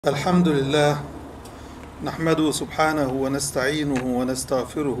الحمد لله نحمده سبحانه ونستعينه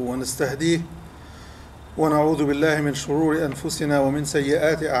ونستغفره ونستهديه ونعوذ بالله من شرور أنفسنا ومن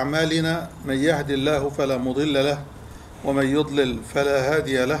سيئات أعمالنا. من يهد الله فلا مضل له ومن يضلل فلا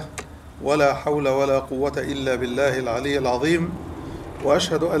هادي له ولا حول ولا قوة إلا بالله العلي العظيم.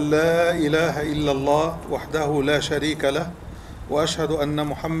 وأشهد أن لا إله إلا الله وحده لا شريك له وأشهد أن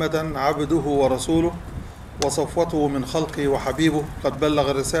محمدا عبده ورسوله وصفوته من خلقه وحبيبه. قد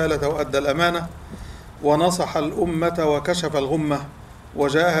بلغ الرسالة وأدى الأمانة ونصح الأمة وكشف الغمة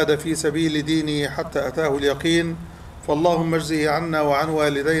وجاهد في سبيل دينه حتى أتاه اليقين. فاللهم اجزه عنا وعن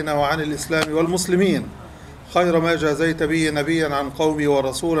والدينا وعن الإسلام والمسلمين خير ما جازيت به نبيا عن قومه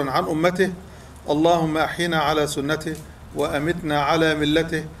ورسولا عن أمته. اللهم أحينا على سنته وأمتنا على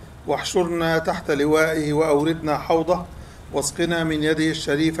ملته واحشرنا تحت لوائه وأوردنا حوضه واسقنا من يده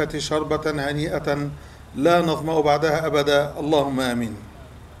الشريفة شربة هنيئة لا نظمأ بعدها أبدا. اللهم آمين.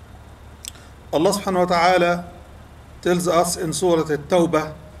 Allah subhanahu wa ta'ala tells us in Surah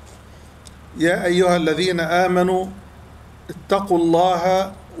At-Tawbah, يا أيها الذين آمنوا اتقوا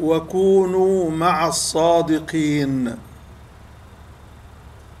الله وكونوا مع الصادقين.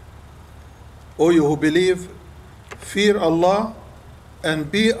 O you who believe, fear Allah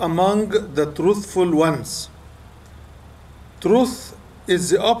and be among the truthful ones. Truth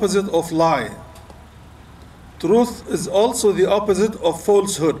is the opposite of lie. Truth is also the opposite of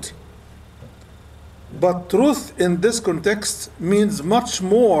falsehood. But truth in this context means much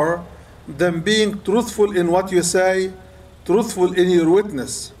more than being truthful in what you say, truthful in your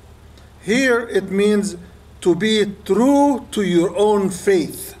witness. Here it means to be true to your own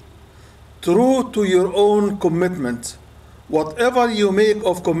faith, true to your own commitment. Whatever you make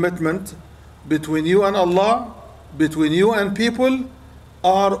of commitment between you and Allah, between you and people,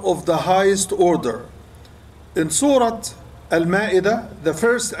 are of the highest order. In Surah Al-Ma'idah, the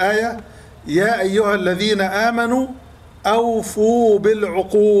first ayah, يا أيها الذين آمنوا أوفوا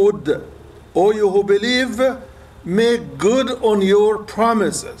بالعقود. O you who believe, make good on your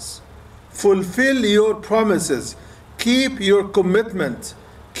promises. Fulfill your promises. Keep your commitment.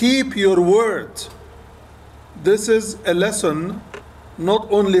 Keep your word. This is a lesson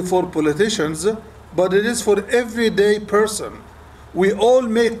not only for politicians, but it is for everyday person. We all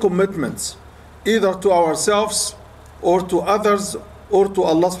make commitments, either to ourselves or to others or to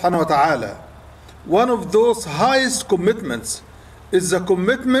Allah subhanahu wa ta'ala. One of those highest commitments is the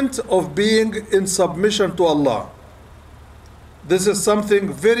commitment of being in submission to Allah. This is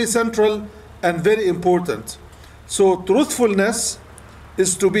something very central and very important. So truthfulness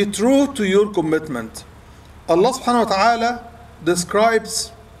is to be true to your commitment. Allah subhanahu wa ta'ala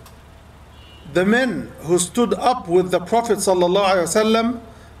describes the men who stood up with the Prophet sallallahu alaihi wasallam,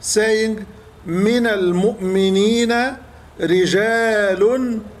 saying, من المؤمنين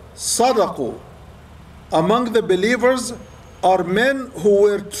رجال صدقوا. Among the believers are men who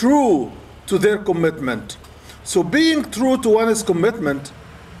were true to their commitment. So being true to one's commitment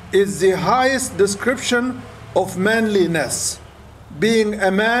is the highest description of manliness. Being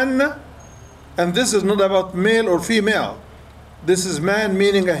a man, and this is not about male or female, this is man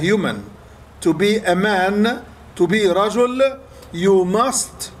meaning a human. To be a man, to be rajul, you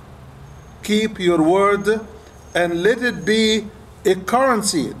must keep your word and let it be a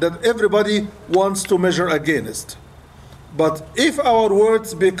currency that everybody wants to measure against. But if our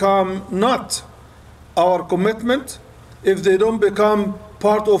words become not our commitment, if they don't become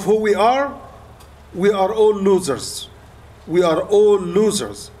part of who we are all losers. We are all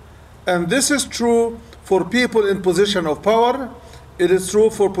losers. And this is true for people in position of power. It is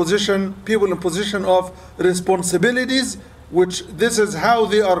true for people in position of responsibilities, which this is how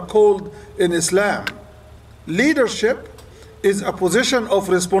they are called in Islam. Leadership is a position of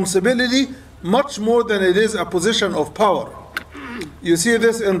responsibility much more than it is a position of power. You see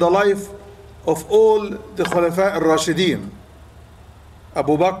this in the life of all the Khulafa al-Rashideen.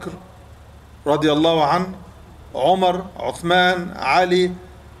 Abu Bakr, radiallahu anh, Umar, Uthman, Ali,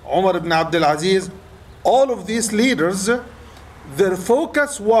 Umar ibn Abdul Aziz, all of these leaders, their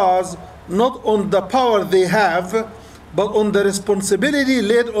focus was not on the power they have, but on the responsibility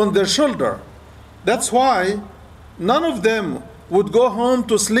laid on their shoulder. That's why none of them would go home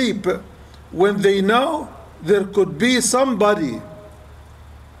to sleep when they know there could be somebody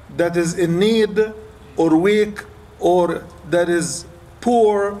that is in need or weak or that is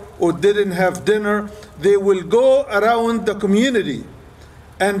poor or didn't have dinner. They will go around the community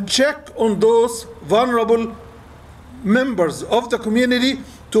and check on those vulnerable members of the community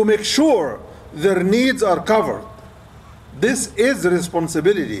to make sure their needs are covered. This is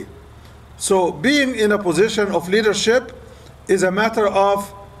responsibility. So being in a position of leadership is a matter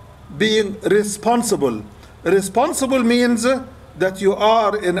of being responsible. Responsible means that you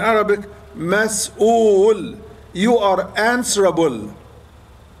are, in Arabic, mas'ool. You are answerable.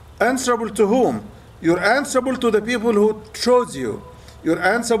 Answerable to whom? You're answerable to the people who chose you. You're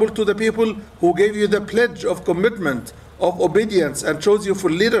answerable to the people who gave you the pledge of commitment, of obedience, and chose you for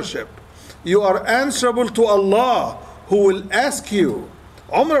leadership. You are answerable to Allah, who will ask you.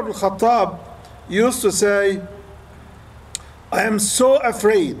 Umar ibn Khattab used to say, I am so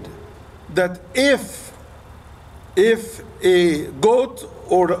afraid that if a goat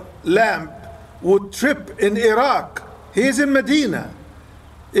or lamb would trip in Iraq, he is in Medina.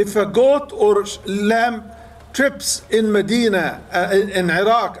 If a goat or lamb trips in Medina, in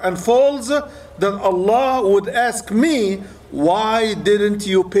Iraq, and falls, then Allah would ask me, why didn't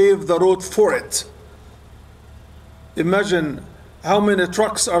you pave the road for it? Imagine how many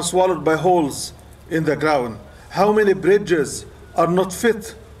trucks are swallowed by holes in the ground. How many bridges are not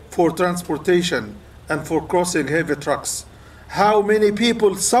fit for transportation and for crossing heavy trucks. How many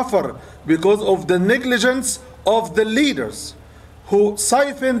people suffer because of the negligence of the leaders who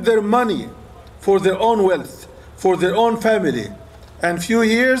siphon their money for their own wealth, for their own family. And few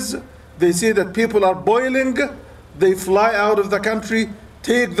years, they see that people are boiling, they fly out of the country,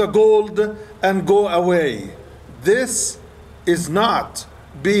 take the gold, and go away. This is not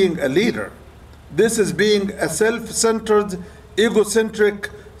being a leader. This is being a self-centered, egocentric,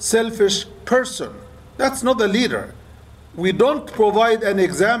 selfish person. That's not a leader. We don't provide an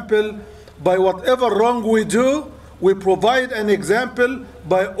example by whatever wrong we do. We provide an example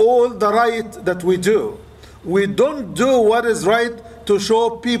by all the right that we do. We don't do what is right to show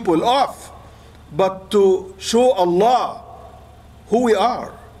people off, but to show Allah who we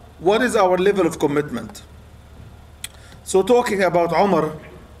are. What is our level of commitment? So talking about Umar,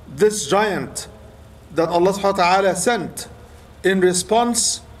 this giant that Allah subhanahu wa ta'ala sent in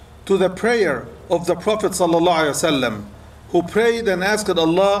response to the prayer of the Prophet sallallahu alaihi wasallam, who prayed and asked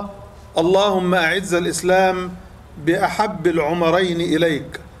Allah, Allahumma a'izz al-Islam بأحب العمرين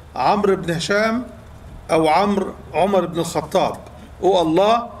إليك عمرو بن هشام أو عمر بن الخطاب. Oh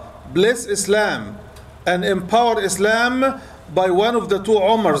Allah, bless Islam and empower Islam by one of the two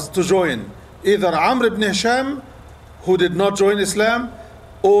Umars to join, either Amr ibn Hisham, who did not join Islam,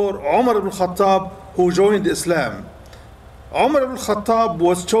 or Umar ibn Khattab, who joined Islam. Umar ibn Khattab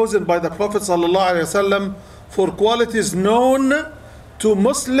was chosen by the Prophet ﷺ for qualities known to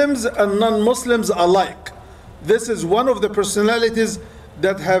Muslims and non-Muslims alike. This is one of the personalities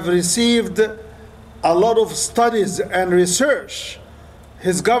that have received a lot of studies and research.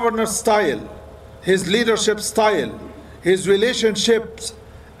 His governance style, his leadership style, his relationships,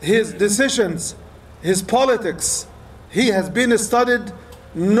 his decisions, his politics. He has been studied.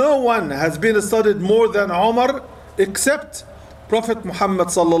 No one has been studied more than Umar except Prophet Muhammad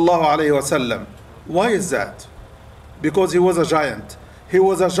sallallahu alaihi wasallam. Why is that? Because he was a giant. He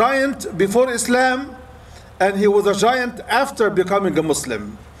was a giant before Islam, and he was a giant after becoming a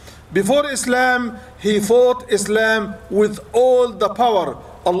Muslim. Before Islam, he fought Islam with all the power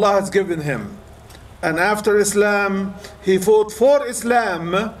Allah has given him. And after Islam, he fought for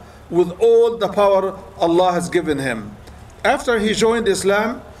Islam with all the power Allah has given him. After he joined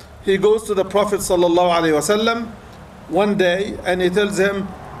Islam, he goes to the Prophet sallallahu alaihi wasallam one day and he tells him,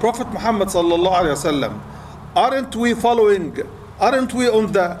 Prophet Muhammad sallallahu alaihi wasallam, aren't we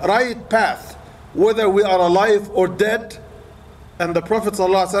on the right path, whether we are alive or dead? And the Prophet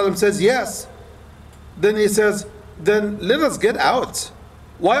ﷺ says, yes. Then he says, then let us get out.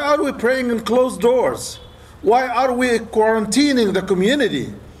 Why are we praying in closed doors? Why are we quarantining the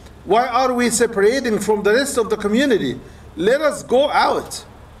community? Why are we separating from the rest of the community? Let us go out.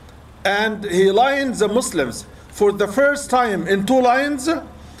 And he lines the Muslims. For the first time in two lines,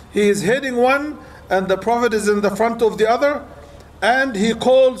 he is heading one and the Prophet is in the front of the other. And he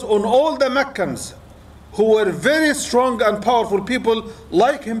calls on all the Meccans who were very strong and powerful people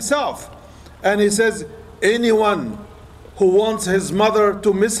like himself. And he says, anyone who wants his mother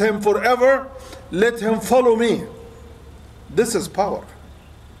to miss him forever, let him follow me. This is power.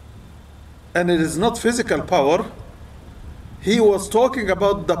 And it is not physical power. He was talking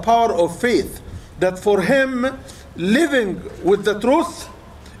about the power of faith, that for him, living with the truth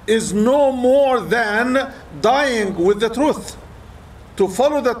is no more than dying with the truth. To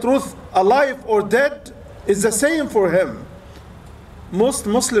follow the truth, alive or dead, is the same for him. Most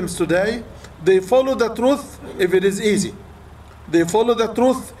Muslims today, they follow the truth if it is easy. They follow the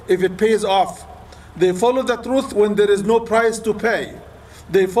truth if it pays off. They follow the truth when there is no price to pay.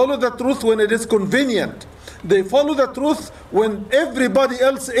 They follow the truth when it is convenient. They follow the truth when everybody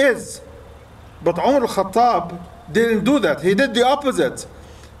else is. But Umar al-Khattab didn't do that. He did the opposite.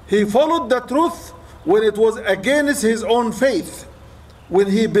 He followed the truth when it was against his own faith. When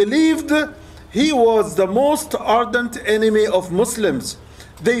he believed he was the most ardent enemy of Muslims,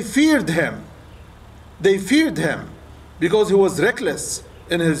 they feared him. They feared him because he was reckless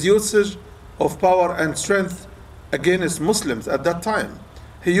in his usage of power and strength against Muslims at that time.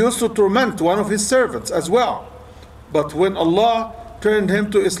 He used to torment one of his servants as well. But when Allah turned him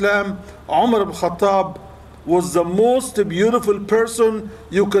to Islam, Umar ibn Khattab was the most beautiful person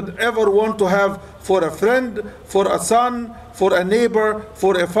you could ever want to have for a friend, for a son, for a neighbor,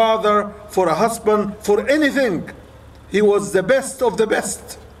 for a father, for a husband, for anything. He was the best of the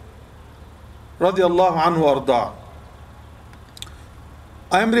best. Radiallahu anhu arda.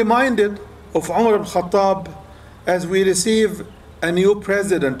 I am reminded of Umar ibn Khattab as we receive a new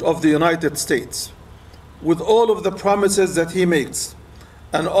president of the United States, with all of the promises that he makes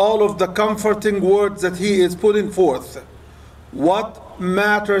and all of the comforting words that he is putting forth. What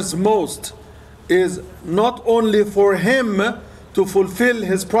matters most is not only for him to fulfill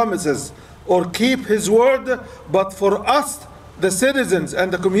his promises or keep his word, but for us, the citizens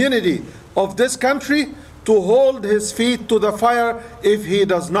and the community of this country, to hold his feet to the fire if he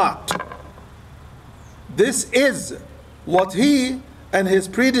does not. This is what he and his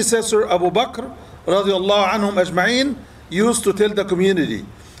predecessor Abu Bakr radiallahu anhum ajma'in used to tell the community.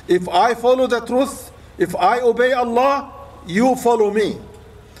 If I follow the truth, if I obey Allah, you follow me.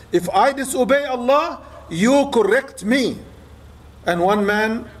 If I disobey Allah, you correct me. And one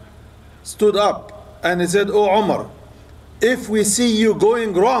man stood up and he said, "Oh Umar, if we see you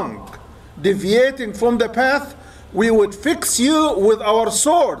going wrong, deviating from the path, we would fix you with our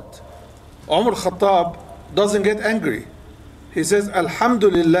sword." Umar Khattab doesn't get angry. He says,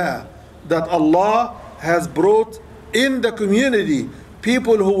 "Alhamdulillah that Allah has brought in the community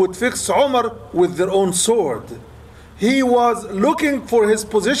people who would fix Umar with their own sword." He was looking for his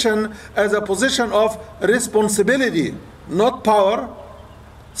position as a position of responsibility, not power,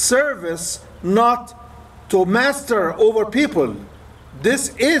 service, not to master over people.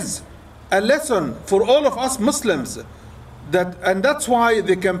 This is a lesson for all of us Muslims, and that's why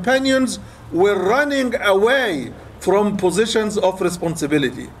the companions were running away from positions of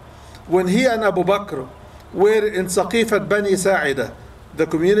responsibility. When he and Abu Bakr were in Saqifat Bani Sa'ida, the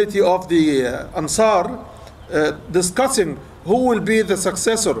community of the Ansar, discussing who will be the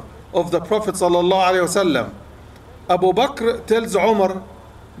successor of the Prophet ﷺ, Abu Bakr tells Umar,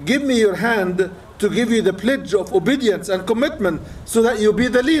 "Give me your hand to give you the pledge of obedience and commitment so that you be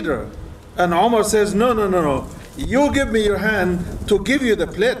the leader." And Umar says, No. You give me your hand to give you the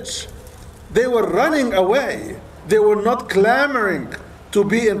pledge." They were running away. They were not clamoring to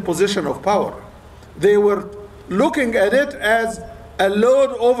be in position of power. They were looking at it as a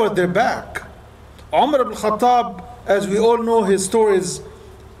load over their back. Umar ibn Khattab, as we all know his stories,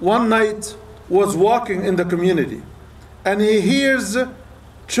 one night was walking in the community and he hears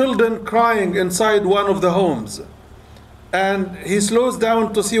children crying inside one of the homes. And he slows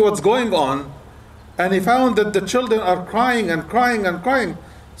down to see what's going on, and he found that the children are crying and crying and crying.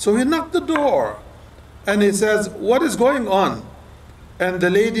 So he knocked the door and he says, "What is going on?" And the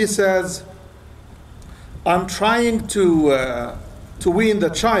lady says, "I'm trying to wean the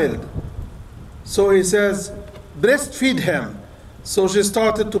child." So he says, "Breastfeed him." So she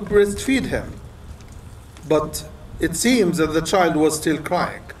started to breastfeed him. But it seems that the child was still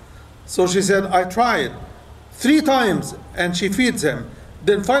crying. So she said, "I tried 3 times," and she feeds him.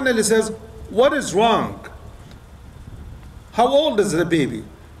 Then finally says, "What is wrong? How old is the baby?"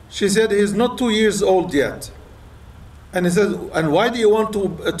 She said, "He's not 2 years old yet." And he says, "And why do you want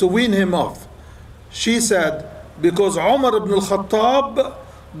to wean him off?" She said, "Because Umar ibn al-Khattab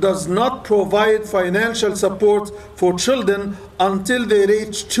does not provide financial support for children until they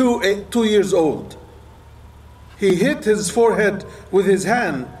reach 2 years old." He hit his forehead with his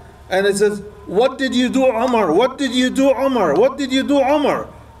hand and he says, "What did you do, Umar? What did you do, Umar? What did you do, Umar?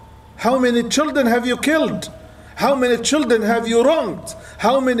 How many children have you killed? How many children have you wronged?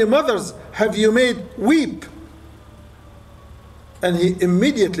 How many mothers have you made weep?" And he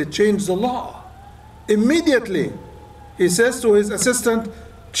immediately changed the law. Immediately. He says to his assistant,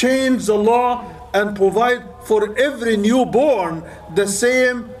 "Change the law and provide for every newborn the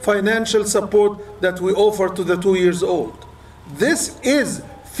same financial support that we offer to the 2 years old." This is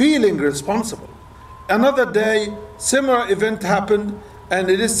feeling responsible. Another day, similar event happened, and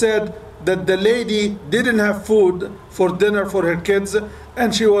it is said that the lady didn't have food for dinner for her kids,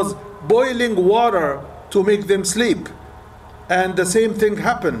 and she was boiling water to make them sleep. And the same thing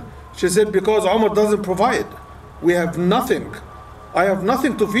happened. She said, "Because Umar doesn't provide, we have nothing. I have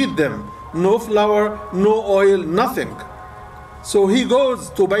nothing to feed them. No flour, no oil, nothing." So he goes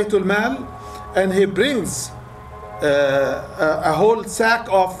to Baytul Mal and he brings a whole sack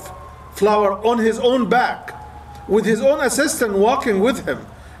of flour on his own back with his own assistant walking with him.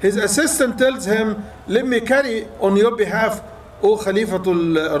 His assistant tells him, let me carry on your behalf, O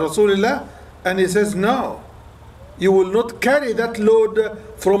Khalifatul Rasulullah. And he says, no, you will not carry that load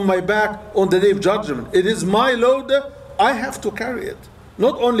from my back on the day of judgment. It is my load, I have to carry it.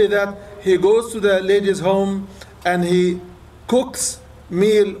 Not only that, he goes to the lady's home and he cooks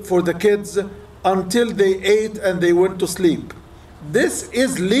meal for the kids until they ate and they went to sleep. This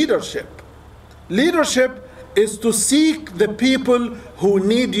is leadership. Leadership is to seek the people who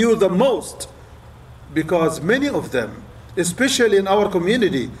need you the most, because many of them, especially in our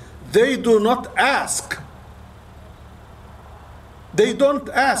community, they do not ask. They don't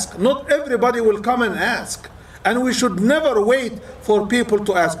ask. Not everybody will come and ask. And we should never wait for people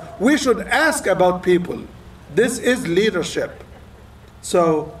to ask. We should ask about people. This is leadership.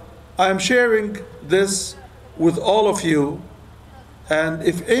 So I am sharing this with all of you. And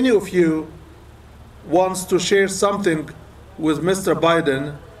if any of you wants to share something with Mr.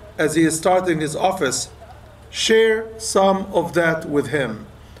 Biden as he is starting his office, share some of that with him.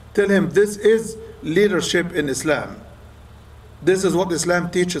 Tell him this is leadership in Islam. This is what Islam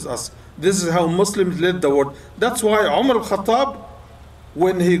teaches us. This is how Muslims led the world. That's why Umar al-Khattab,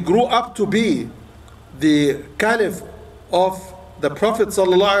 when he grew up to be the caliph of the Prophet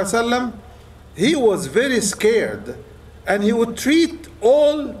ﷺ, he was very scared. And he would treat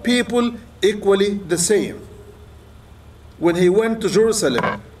all people equally the same. When he went to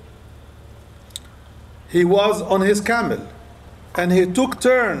Jerusalem, he was on his camel and he took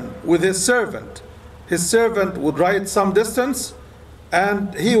turn with his servant. His servant would ride some distance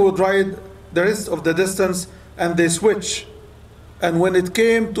and he would ride the rest of the distance, and they switch. And when it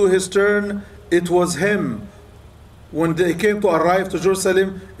came to his turn, it was him. When they came to arrive to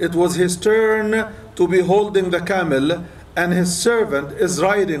Jerusalem, it was his turn to be holding the camel, and his servant is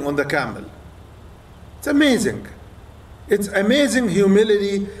riding on the camel. It's amazing. It's amazing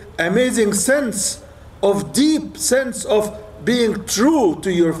humility, amazing sense of deep sense of being true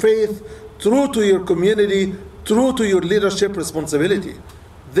to your faith, true to your community, true to your leadership responsibility.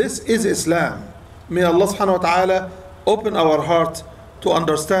 This is Islam. May Allah subhanahu wa ta'ala open our heart to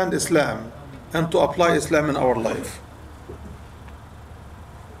understand Islam and to apply Islam in our life.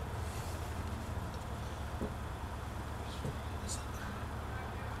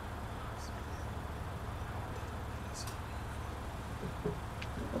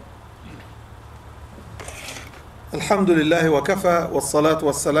 الحمد لله وكفى والصلاة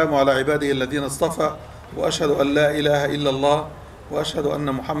والسلام على عباده الذين اصطفى وأشهد أن لا إله إلا الله وأشهد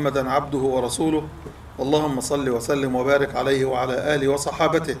أن محمدا عبده ورسوله اللهم صل وسلم وبارك عليه وعلى آله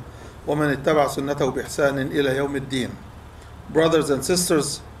وصحابته ومن اتبع سنته بإحسان إلى يوم الدين. Brothers and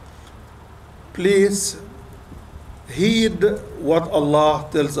sisters, please heed what Allah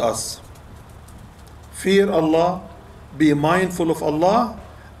tells us. Fear Allah, be mindful of Allah,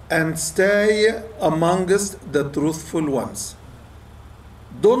 and stay amongst the truthful ones.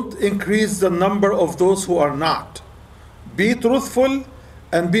 Don't increase the number of those who are not. Be truthful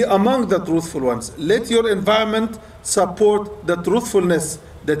and be among the truthful ones. Let your environment support the truthfulness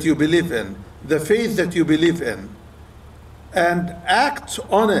that you believe in, the faith that you believe in, and act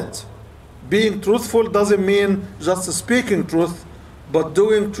on it. Being truthful doesn't mean just speaking truth, but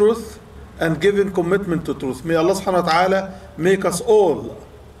doing truth and giving commitment to truth. May Allah subhanahu wa ta'ala make us all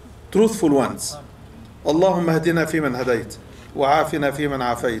truthful ones. اللهم اهدنا فيمن هديت وعافنا فيمن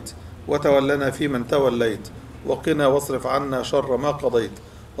عافيت وتولنا فيمن توليت وقنا واصرف عنا شر ما قضيت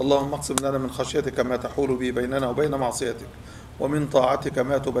اللهم اقسم لنا من خشيتك ما تحول به بيننا وبين معصيتك ومن طاعتك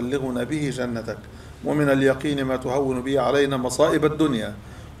ما تبلغنا به جنتك ومن اليقين ما تهون به علينا مصائب الدنيا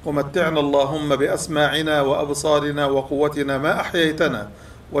ومتعنا اللهم بأسماعنا وأبصارنا وقوتنا ما أحييتنا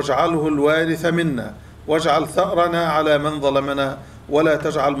واجعله الوارث منا واجعل ثأرنا على من ظلمنا ولا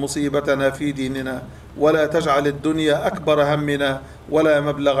تجعل مصيبتنا في ديننا ولا تجعل الدنيا أكبر همنا ولا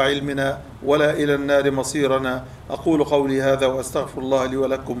مبلغ علمنا ولا إلى النار مصيرنا. أقول قولي هذا وأستغفر الله لي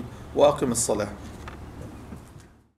ولكم وأقم الصلاة.